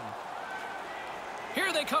zone.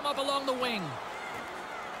 Here they come up along the wing.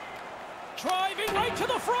 Driving right to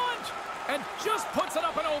the front. And just puts it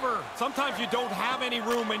up and over. Sometimes you don't have any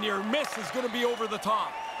room, and your miss is going to be over the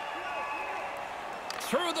top.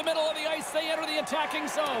 Through the middle of the ice, they enter the attacking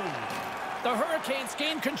zone. The Hurricanes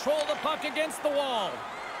gain control of the puck against the wall.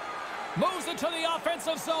 Moves it to the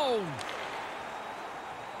offensive zone.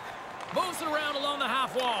 Moves it around along the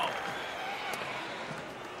half wall.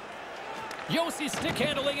 Josi stick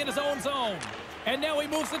handling in his own zone. And now he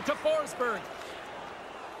moves it to Forsberg.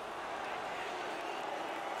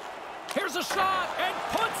 Here's a shot, and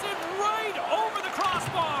puts it right over the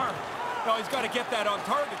crossbar. No, he's got to get that on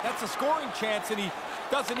target. That's a scoring chance, and he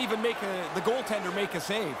doesn't even make the goaltender make a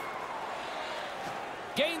save.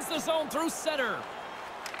 Gains the zone through center.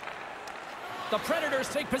 The Predators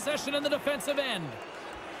take possession in the defensive end.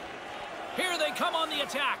 Here they come on the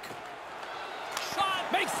attack. Shot,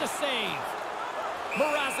 makes the save.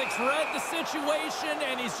 Mrazek's read the situation,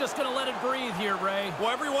 and he's just going to let it breathe here, Ray. Well,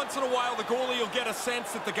 every once in a while, the goalie will get a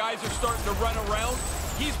sense that the guys are starting to run around.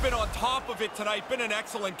 He's been on top of it tonight. Been an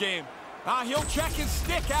excellent game. He'll check his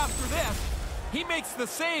stick after this. He makes the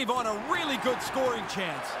save on a really good scoring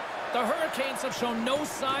chance. The Hurricanes have shown no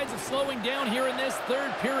signs of slowing down here in this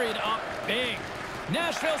third period. Up big.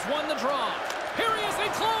 Nashville's won the draw. Here he is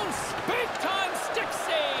in close. Big-time stick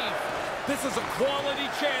save. This is a quality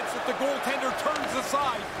chance that the goaltender turns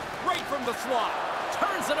aside right from the slot.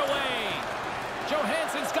 Turns it away.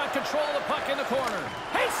 Johansson's got control of the puck in the corner.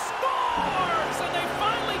 He scores! And they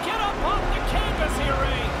finally get up off the canvas here,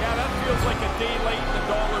 Ray. Yeah, that feels like a day late and a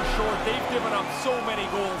dollar short. They've given up so many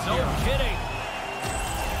goals here. No kidding.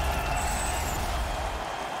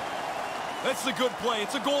 That's a good play.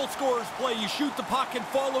 It's a goal scorer's play. You shoot the puck and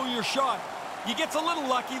follow your shot. He gets a little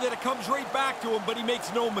lucky that it comes right back to him, but he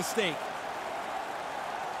makes no mistake.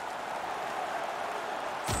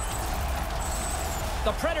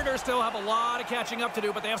 The Predators still have a lot of catching up to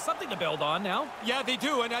do, but they have something to build on now. Yeah, they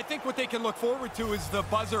do, and I think what they can look forward to is the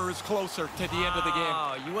buzzer is closer to the end of the game.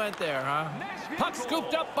 Oh, you went there, huh? Puck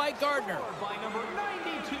scooped up by Gardner. By number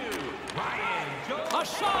 92, Ryan A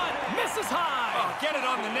shot, misses high. Oh, get it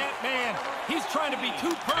on the net, man. He's trying to be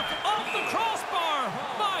too perfect. Off the crossbar.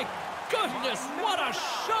 My goodness, what a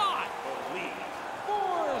shot.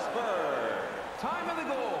 Forsberg. Time of the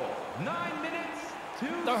goal, 9 minutes, 2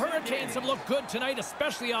 seconds. The Hurricanes have looked good tonight,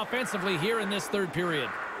 especially offensively here in this third period.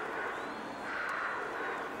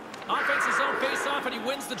 Offensive zone face-off, and he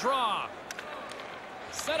wins the draw.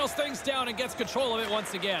 Settles things down and gets control of it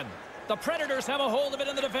once again. The Predators have a hold of it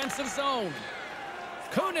in the defensive zone.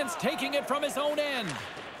 Kunin's taking it from his own end.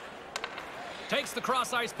 Takes the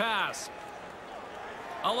cross-ice pass.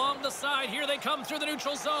 Along the side, here they come through the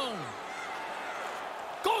neutral zone.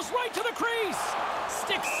 Goes right to the crease.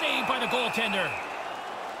 Stick save by the goaltender.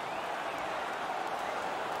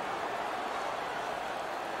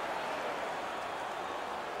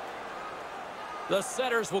 The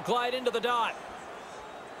setters will glide into the dot.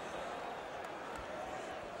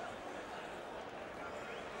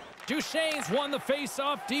 Duchesne's won the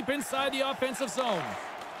face-off deep inside the offensive zone.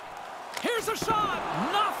 Here's a shot.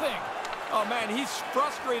 Nothing. Oh, man, he's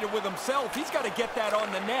frustrated with himself. He's got to get that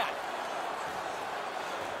on the net.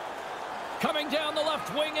 Coming down the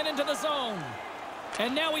left wing and into the zone.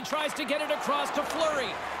 And now he tries to get it across to Fleury.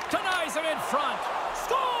 Denies him in front.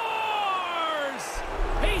 Scores!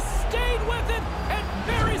 He stayed with it and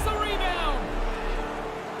buries the rebound.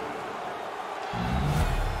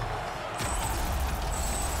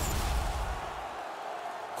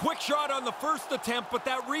 Quick shot on the first attempt, but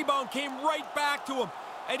that rebound came right back to him.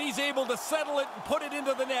 And he's able to settle it and put it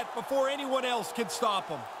into the net before anyone else can stop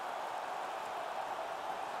him.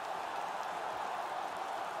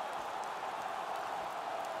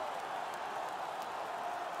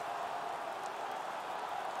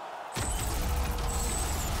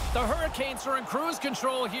 The Hurricanes are in cruise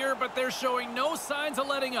control here, but they're showing no signs of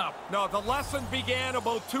letting up. No, the lesson began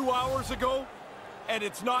about 2 hours ago, and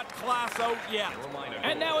it's not class out yet.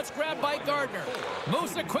 And now it's grabbed by Gardner.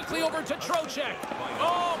 Moves it quickly over to Trocheck.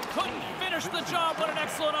 Oh, couldn't finish the job. What an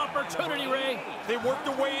excellent opportunity, Ray. They worked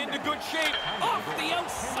their way into good shape. Off the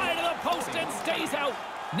outside of the post and stays out.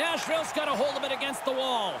 Nashville's got a hold of it against the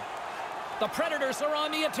wall. The Predators are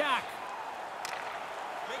on the attack.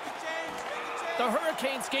 The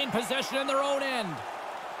Hurricanes gain possession in their own end.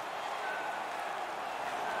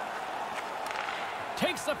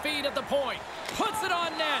 Takes the feed at the point. Puts it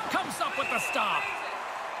on net. Comes up with the stop.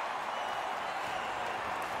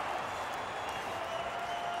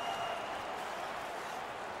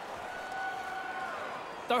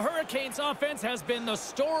 The Hurricanes offense has been the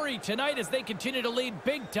story tonight as they continue to lead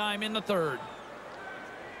big time in the third.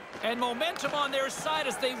 And momentum on their side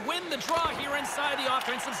as they win the draw here inside the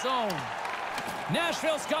offensive zone.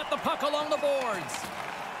 Nashville's got the puck along the boards.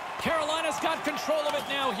 Carolina's got control of it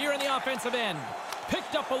now here in the offensive end.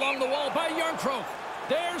 Picked up along the wall by Järnkrok.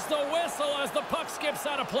 There's the whistle as the puck skips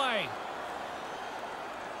out of play.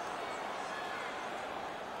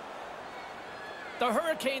 The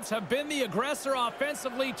Hurricanes have been the aggressor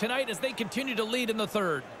offensively tonight as they continue to lead in the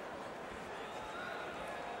third.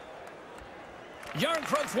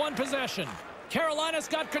 Järnkrok's won possession. Carolina's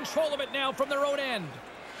got control of it now from their own end.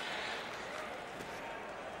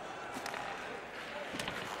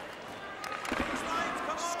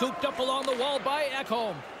 Scooped up along the wall by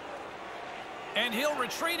Ekholm. And he'll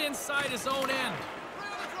retreat inside his own end.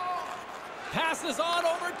 Passes on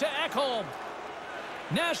over to Ekholm.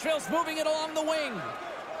 Nashville's moving it along the wing.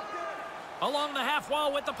 Along the half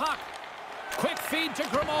wall with the puck. Quick feed to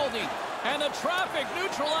Grimaldi. And the traffic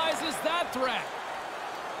neutralizes that threat.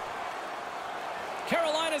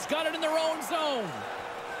 Carolina's got it in their own zone.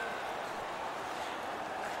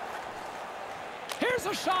 Here's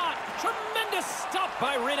a shot. Tremendous stop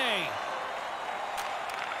by Rinne.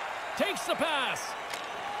 Takes the pass.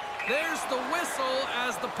 There's the whistle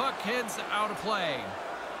as the puck heads out of play.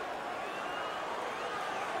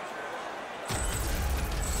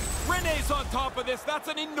 Rinne's on top of this. That's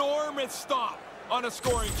an enormous stop on a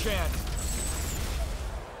scoring chance.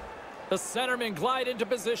 The centermen glide into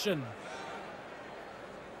position.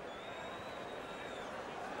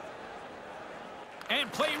 And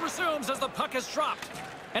play resumes as the puck is dropped.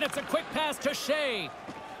 And it's a quick pass to Shea.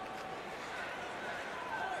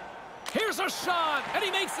 Here's a shot, and he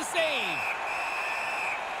makes the save.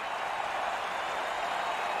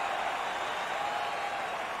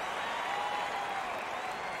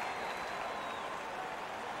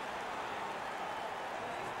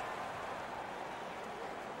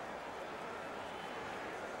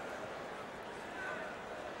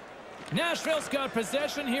 Nashville's got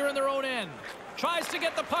possession here in their own end. Tries to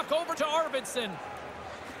get the puck over to Arvidsson.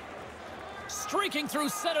 Streaking through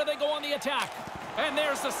center, they go on the attack. And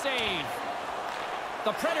there's the save.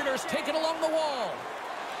 The Predators take it along the wall.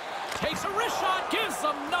 Takes a wrist shot, gives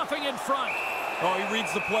them nothing in front. Oh, he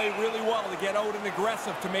reads the play really well to get out and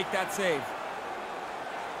aggressive to make that save.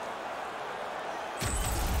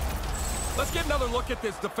 Let's get another look at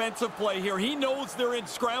this defensive play here. He knows they're in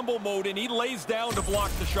scramble mode, and he lays down to block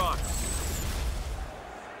the shot.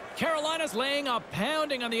 Carolina's laying a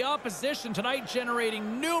pounding on the opposition tonight,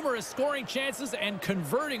 generating numerous scoring chances and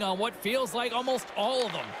converting on what feels like almost all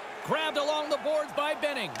of them. Grabbed along the boards by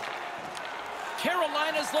Benning.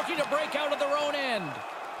 Carolina's looking to break out of their own end.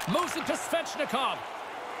 Moves it to Svechnikov.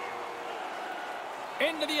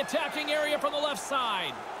 Into the attacking area from the left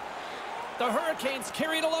side. The Hurricanes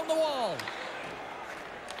carry it along the wall.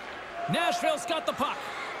 Nashville's got the puck.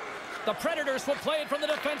 The Predators will play it from the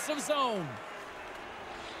defensive zone.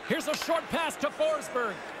 Here's a short pass to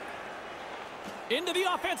Forsberg. Into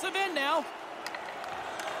the offensive end now.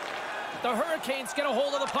 The Hurricanes get a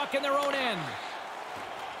hold of the puck in their own end.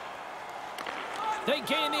 They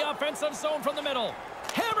gain the offensive zone from the middle.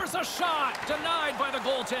 Hammers a shot. Denied by the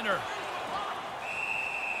goaltender.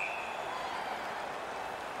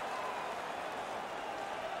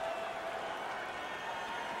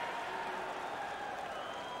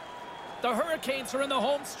 The Hurricanes are in the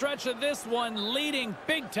home stretch of this one, leading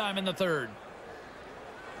big time in the third.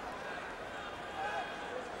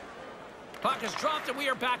 Puck is dropped and we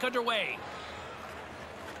are back underway.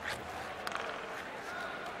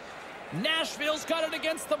 Nashville's got it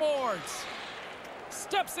against the boards.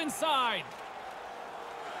 Steps inside.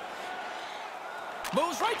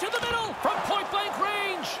 Moves right to the middle from point-blank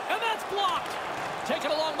range. And that's blocked.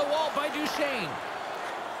 Taken along the wall by Duchesne.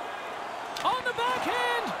 On the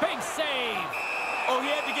backhand. Big save. Oh, he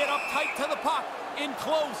had to get up tight to the puck. In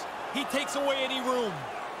close. He takes away any room.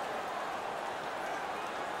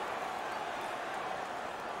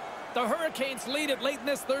 The Hurricanes lead it late in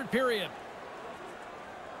this third period.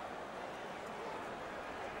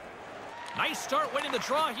 Nice start winning the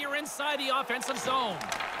draw here inside the offensive zone.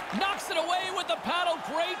 Knocks it away with the paddle.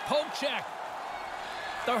 Great poke check.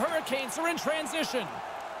 The Hurricanes are in transition.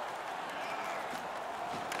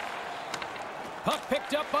 Puck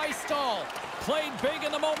picked up by Stahl. Played big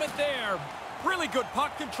in the moment there. Really good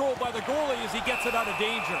puck control by the goalie as he gets it out of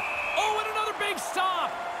danger. Oh, and another big stop.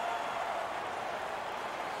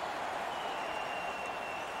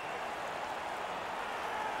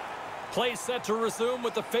 Play set to resume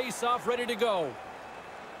with the face-off ready to go.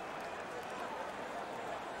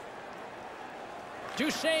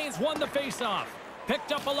 Duchesne's won the face-off.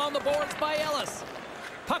 Picked up along the boards by Ellis.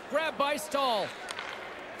 Puck grab by Stahl.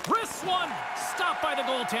 Wrists one. Stopped by the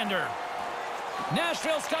goaltender.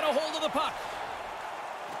 Nashville's got a hold of the puck.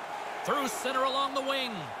 Through center along the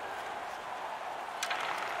wing.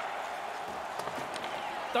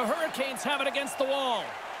 The Hurricanes have it against the wall.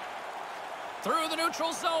 Through the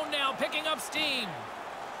neutral zone now, picking up steam.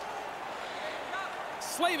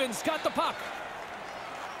 Slavin's got the puck.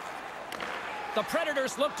 The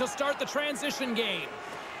Predators look to start the transition game.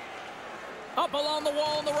 Up along the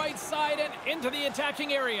wall on the right side and into the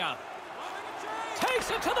attacking area.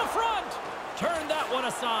 Takes it to the front. Turn that one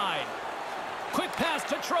aside. Quick pass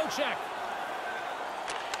to Trocheck.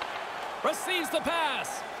 Receives the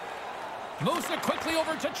pass. Moves it quickly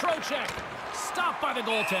over to Trocheck. Stopped by the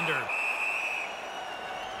goaltender.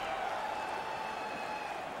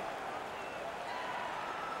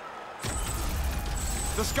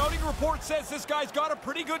 The scouting report says this guy's got a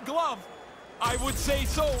pretty good glove. I would say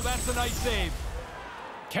so. That's a nice save.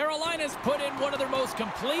 Carolina's put in one of their most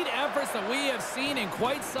complete efforts that we have seen in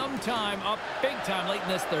quite some time, up big time late in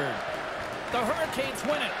this third. The Hurricanes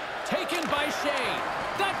win it. Taken by Shea.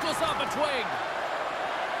 That goes off a twig.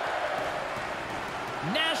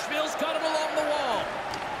 Nashville's got it along the wall.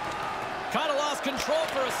 Kind of lost control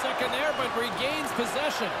for a second there, but regains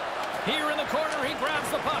possession. Here in the corner, he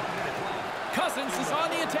grabs the puck. Cousins is on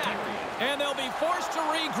the attack, and they'll be forced to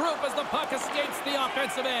regroup as the puck escapes the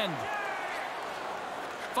offensive end.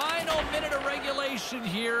 Final minute of regulation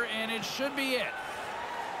here, and it should be it.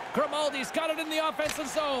 Grimaldi's got it in the offensive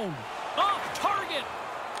zone. Off target.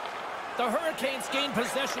 The Hurricanes gain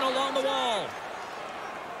possession along the wall.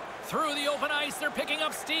 Through the open ice, they're picking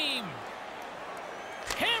up steam.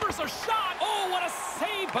 Hammers a shot. Oh, what a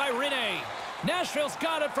save by Rene. Nashville's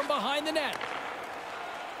got it from behind the net.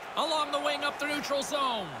 Along the wing up the neutral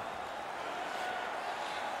zone.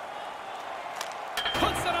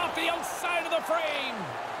 Puts it off the outside of the frame.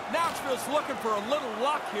 Nashville's looking for a little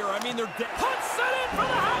luck here. I mean, they're puts it in for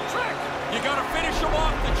the hat trick. You got to finish them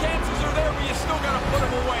off. The chances are there, but you still got to put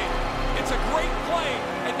them away. It's a great play,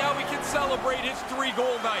 and now we can and celebrate his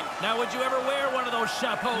 3-goal night. Now, would you ever wear one of those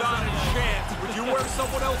chapeaus? Not a chance. Would you wear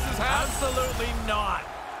someone else's hat? Absolutely not.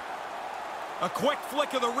 A quick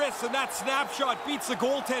flick of the wrist, and that snapshot beats the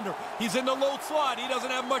goaltender. He's in the low slot. He doesn't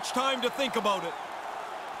have much time to think about it.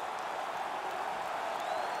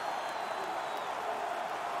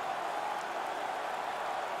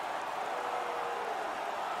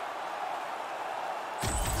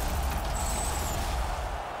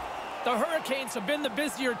 The Hurricanes have been the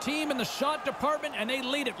busier team in the shot department, and they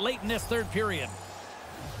lead it late in this third period.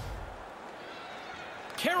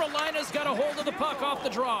 Carolina's got a hold of the puck off the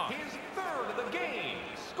draw. His third of the game,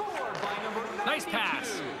 scored by number 92, Nice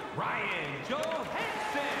pass. Ryan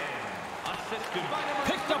Johansson. Assisted by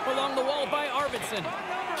number Picked up along the wall by Arvidsson.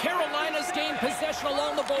 Carolina's gained possession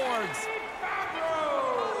along the boards.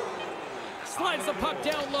 Slides the puck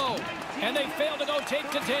down low, and they fail to go tape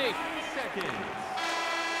to tape. seconds.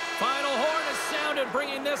 Final horn is sounded,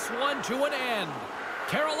 bringing this one to an end.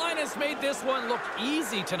 Carolina's made this one look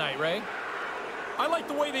easy tonight, Ray. I like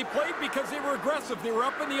the way they played because they were aggressive. They were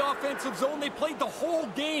up in the offensive zone. They played the whole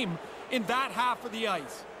game in that half of the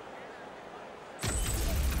ice.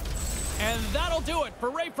 And that'll do it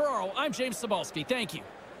for Ray Ferraro. I'm James Cybulski. Thank you.